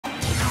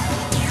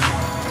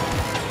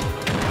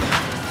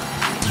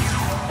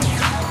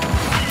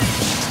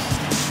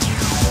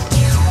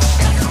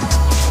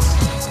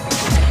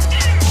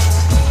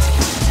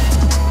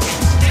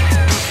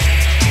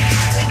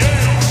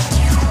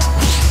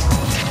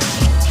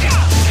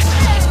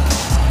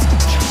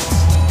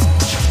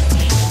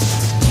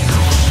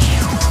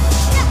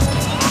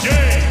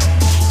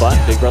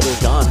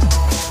brother's gone.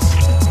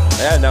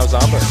 Yeah, now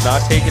Zamba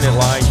not taking it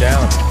lying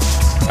down.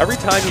 Every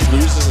time he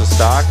loses a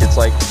stock, it's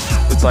like,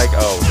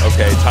 oh,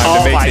 okay, time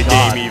to make the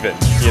game even.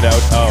 You know,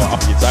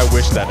 I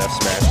wish that F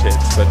smash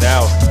hits, but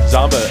now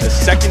Zamba, a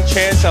second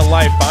chance at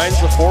life, finds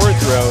the forward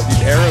throw.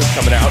 These arrows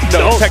coming out.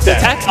 No, tech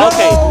that.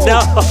 Okay, no.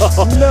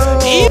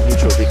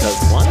 Neutral, because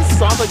once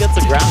Zamba gets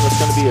a ground, it's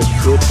going to be a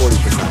good 40%.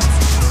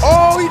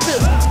 Oh, he did.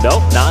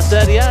 Nope, not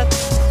dead yet.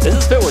 This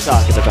is Fit we're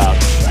talking about.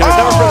 Can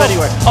recover from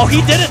anywhere. Oh,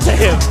 he did it to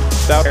him.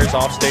 That airs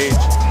off stage.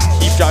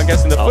 Keep John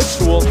guessing the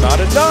footstool.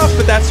 Not enough,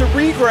 but that's a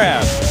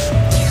regrab.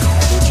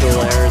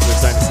 Neutral airs. We're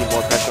starting to see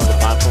more pressure on the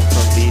platform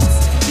from Beats.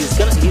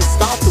 He's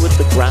stopped with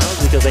the ground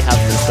because they have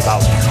missed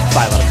about 5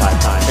 out of 5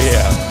 times.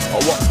 Yeah.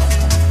 Oh,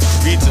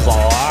 Beats is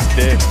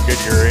locked in. Good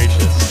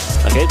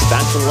gracious. Okay,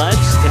 back to the ledge.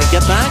 Can he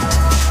get back?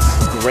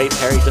 Great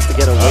parry just to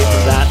get away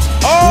from that.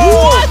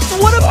 Oh!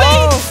 What a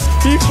bait!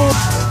 People.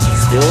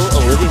 Still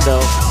a living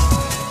though.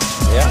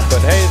 Yeah,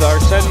 but hey, our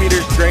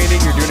centimeter's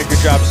draining. You're doing a good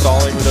job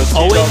stalling with those.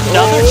 Oh, wait,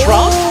 another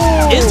trump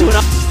into an.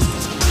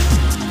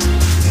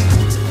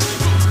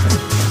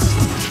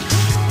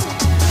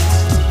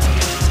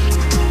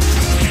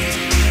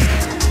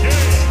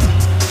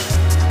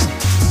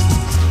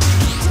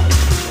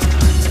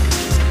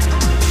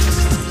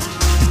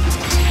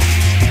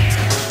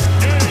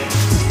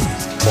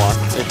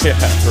 Yeah,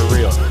 for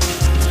real.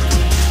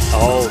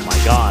 Oh my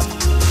god.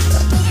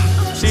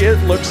 See, it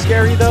looks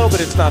scary though, but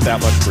it's not that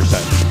much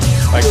percent.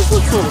 Like, it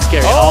looks a little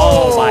scary.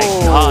 Oh my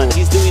god.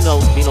 He's doing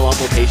being a lot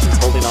more patient,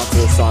 holding on to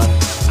the sun,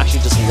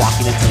 actually just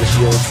walking into the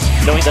shields,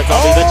 knowing that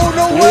zombie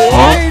no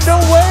way! No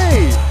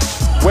way!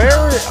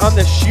 Where on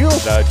the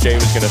shield? Jay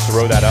was gonna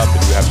throw that up, and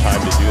you have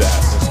time to do that.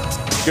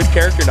 Good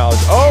character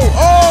knowledge.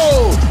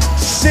 Oh!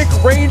 Sick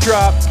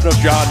raindrop of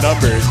John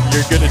numbers.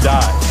 You're gonna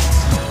die.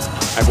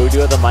 Alright, but we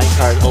do have the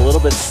minecart a little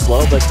bit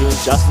slow, but doing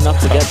just enough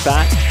to get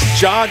back.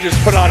 John just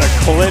put on a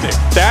clinic.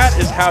 That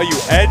is how you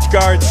edge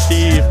guard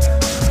Steve.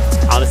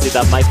 Honestly,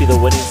 that might be the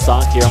winning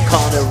stock here. I'm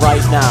calling it right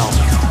now.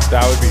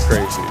 That would be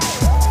crazy.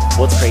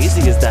 What's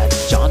crazy is that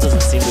John doesn't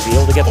seem to be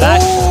able to get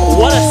back.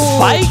 What a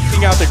spike!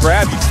 Taking out the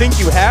grab, you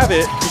think you have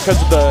it because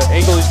of the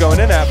angle he's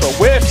going in at, but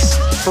whiffs.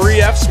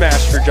 Free F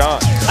smash for John.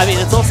 I mean,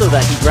 it's also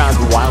that he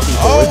grabbed while he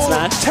forward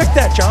smash. Tech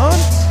that, John.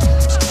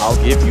 I'll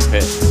give you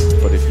Pit,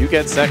 but if you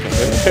get second,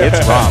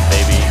 it's Rom,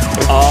 baby.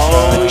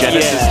 Oh, the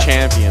Genesis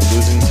champion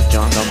losing to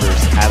John numbers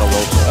at a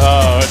local.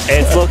 Oh,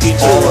 it's looking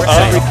true.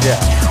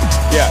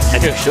 Yeah,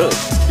 you should.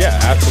 Yeah,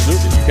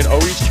 absolutely. You can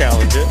always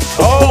challenge it.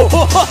 Oh,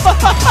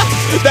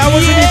 that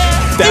wasn't even.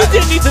 You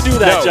didn't need to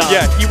do that, no, John.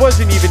 Yeah, he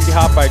wasn't even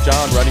caught by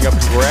John running up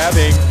and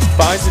grabbing.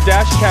 Finds the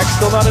dash attack,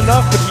 still not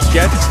enough, but he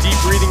gets deep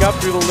breathing up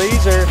through the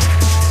laser.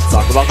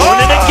 Talk about going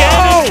in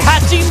again and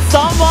catching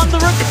some on the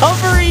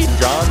recovery.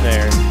 John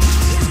there.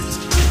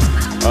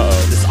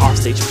 This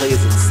offstage play is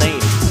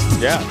insane.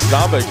 Yeah,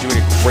 Zamba is doing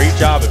a great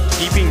job of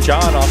keeping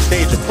John off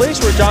stage, a place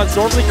where John's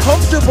normally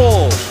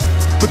comfortable.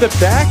 But the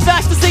back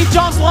to save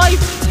John's life.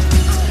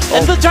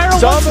 And the gyro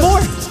once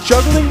more.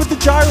 Juggling with the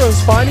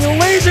gyros, finding a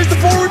laser, the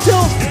forward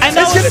tilt. And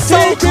that was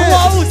so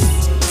close.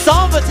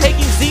 Zamba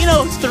taking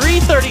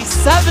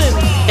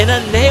Xeno337 in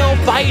a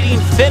nail-biting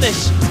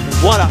finish.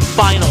 What a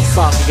final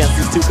stock against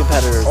these two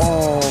competitors.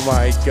 Oh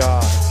my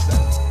god.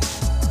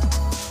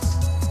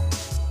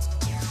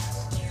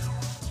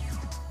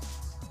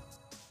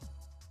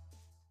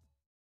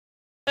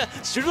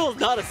 Strudel is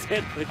not a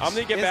sandwich. I'm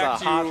going to get back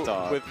to you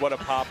with what a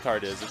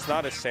Pop-Tart is. It's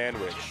not a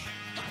sandwich.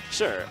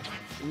 Sure.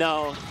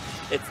 No,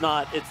 it's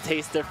not. It's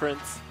taste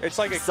difference. It's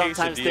like a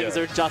Sometimes quesadilla. things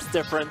are just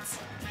different.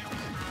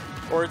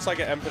 Or it's like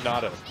an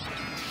empanada.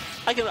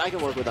 I can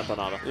work with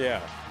empanada.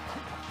 Yeah.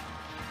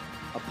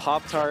 A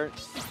Pop-Tart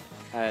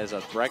as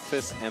a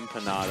breakfast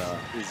empanada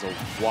is a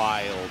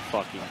wild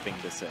fucking thing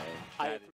to say.